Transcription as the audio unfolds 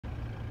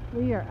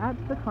We are at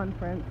the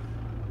conference.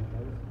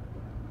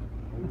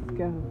 Let's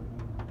go.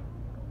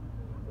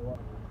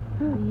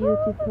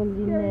 Beautiful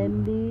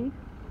Nelly.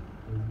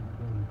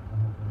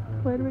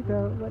 Where do we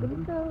go? Where do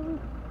we go?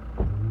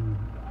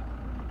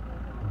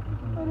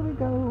 Where do we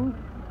go?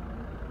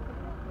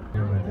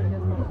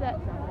 Is that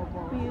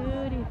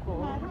beautiful?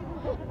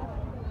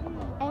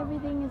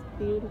 Everything is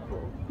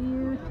beautiful.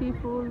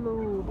 Beautiful.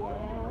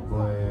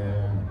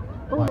 Yes.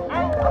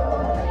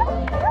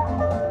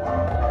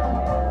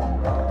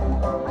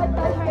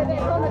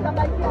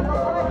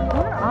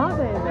 Where are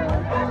they though?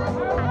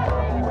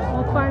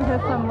 We'll find her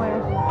somewhere.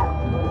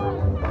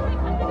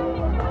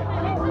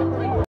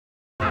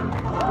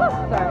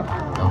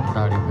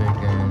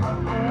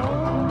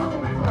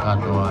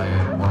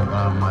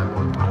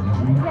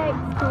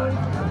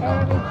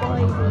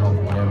 Sorry.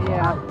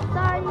 Yeah.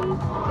 Sorry.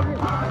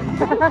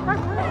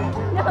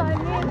 No, I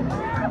mean,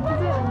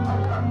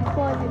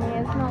 boys in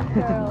here, it's not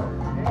girls.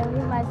 And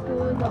in my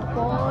school, it's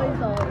boys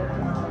only.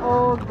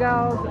 All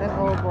girls and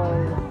all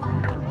boys.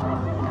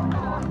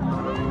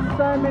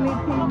 So many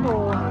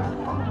people.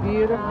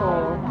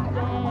 Beautiful.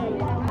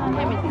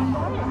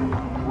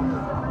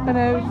 I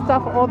know,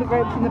 stuff all the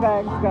grapes in the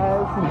bags,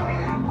 guys.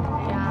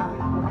 Yeah.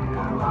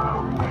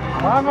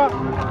 Mama.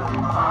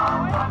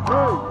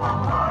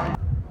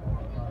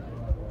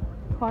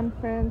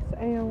 Confrence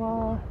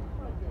AOR.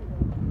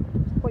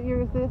 What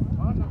year is this?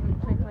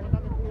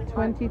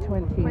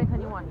 2020.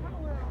 2021.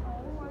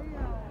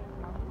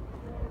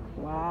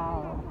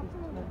 Wow.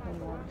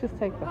 Just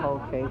take the whole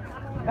cake.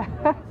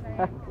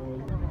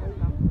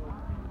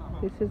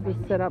 This is the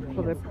setup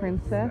for the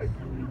princess.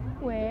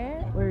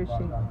 Where? Where is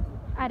she?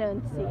 I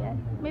don't see it.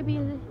 Maybe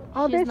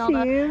Oh, she's there not she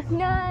a... is.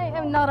 No,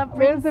 I'm not a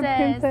There's princess. a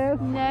princess.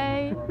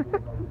 No.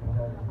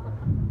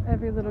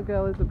 Every little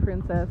girl is a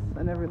princess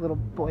and every little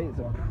boy is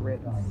a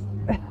prince.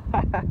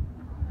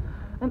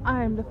 And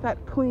I am the fat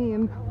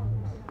queen.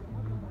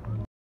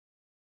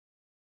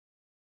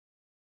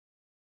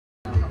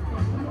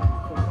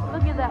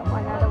 Look at that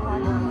one, other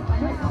one.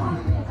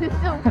 This is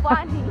so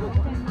funny.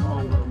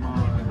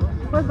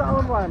 Where's the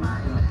old one?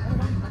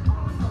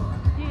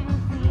 Do you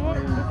see it?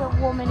 It's a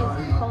woman is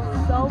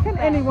so Can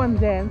fat. anyone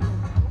dance?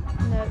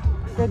 No.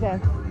 Go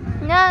dance.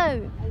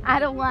 No, I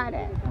don't want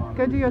it.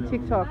 Go do your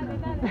TikTok.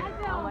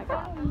 Oh my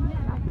god.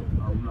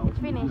 It's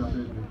finished.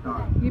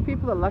 You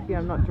people are lucky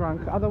I'm not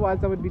drunk.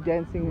 Otherwise I would be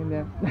dancing in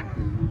there. Oh,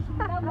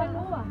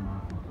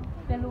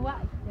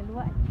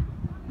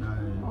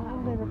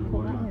 they're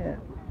recording it.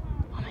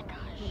 Oh my gosh.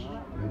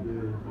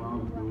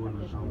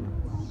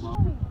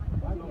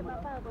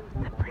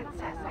 The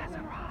princess has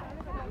arrived.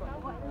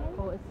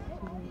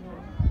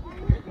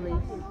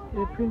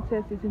 The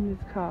princess is in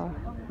this car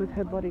with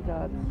her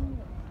bodyguards.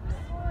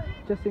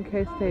 Just in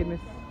case they miss...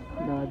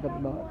 No, they're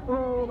not.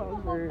 Oh, that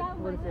was rude.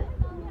 What is it?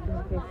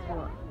 In case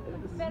what?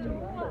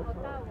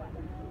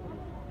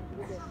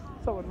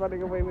 Someone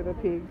running away with a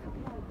pig.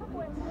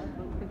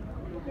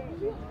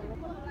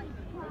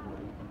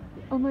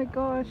 Oh my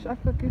gosh,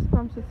 I've got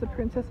goosebumps. It's the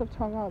Princess of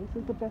Tonga. This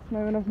is the best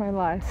moment of my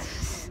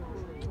life.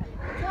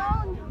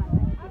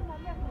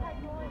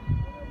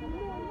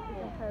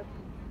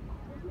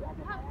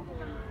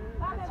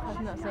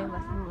 She's not saying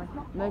less than like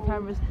No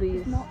cameras,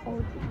 please. she's not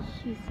old,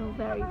 she's so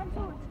very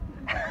fit.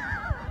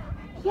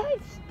 Yes,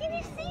 did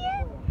you see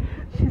it?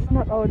 She's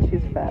not old,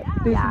 she's fat.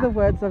 These are the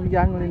words of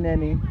young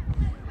Lineni.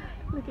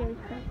 Look at her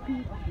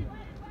feet.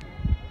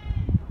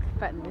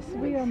 Fatness.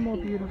 We are more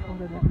beautiful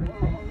than the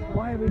princess.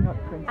 Why are we not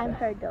princess? I'm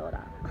her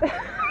daughter.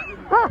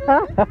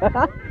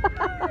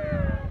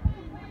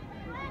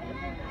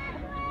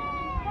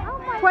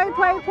 Tway,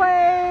 tway,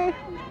 tway!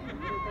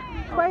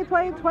 Tway,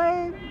 tway,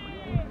 tway!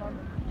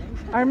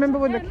 I remember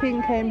when the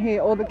king came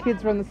here, all the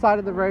kids were on the side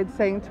of the road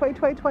saying tway,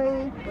 tway,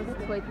 tway. Was it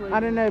tway tway? I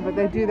don't know, but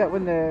they do that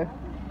when they're...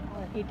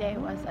 He day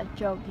was a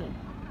joking.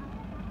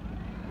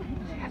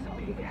 She has a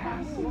big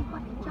house.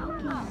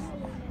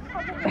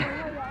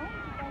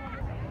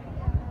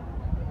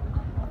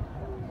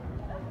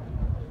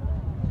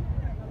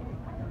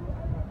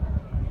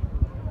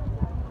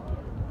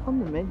 On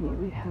the menu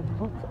we have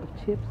lots of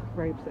chips,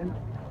 grapes and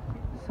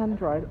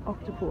sun-dried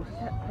octopus.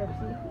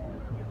 Pepsi.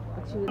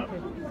 What you would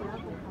Pepsi?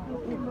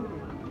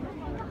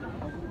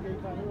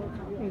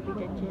 Maybe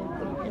the chips.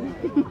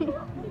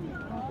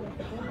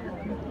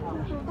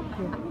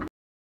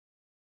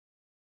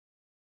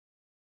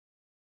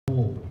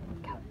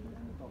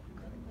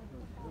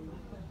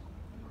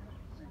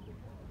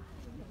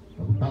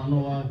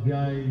 Tanoa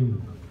kiai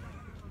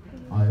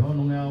ai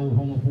ono ngea u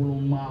hongo pulu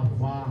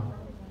mafa.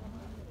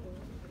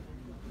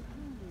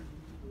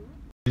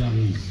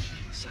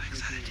 So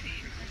excited to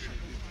eat.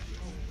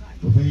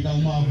 Pupenda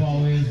mafa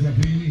o e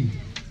japini.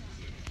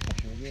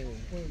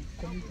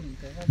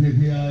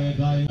 Pipia e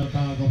kai na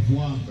taka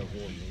fuang.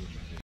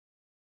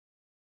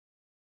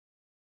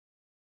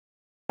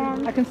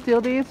 I can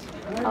steal these.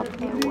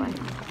 Okay, one.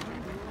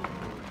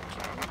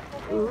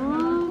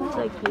 Ooh,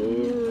 so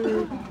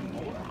cute.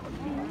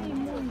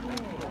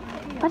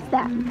 What's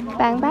that?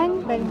 Bang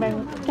bang? Bang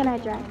bang. Can I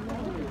try?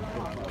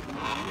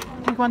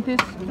 Do you want this?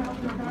 I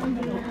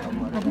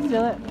can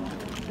steal it.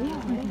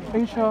 Are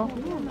you sure?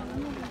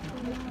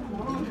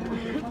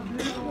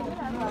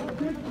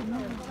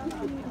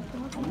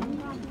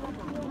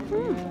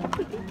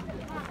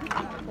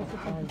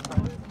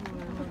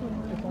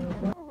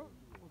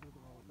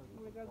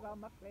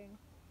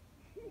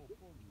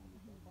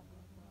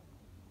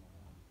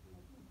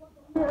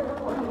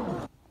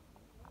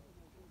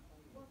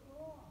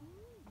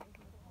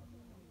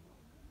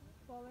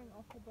 Falling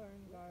off the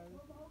bone,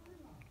 guys.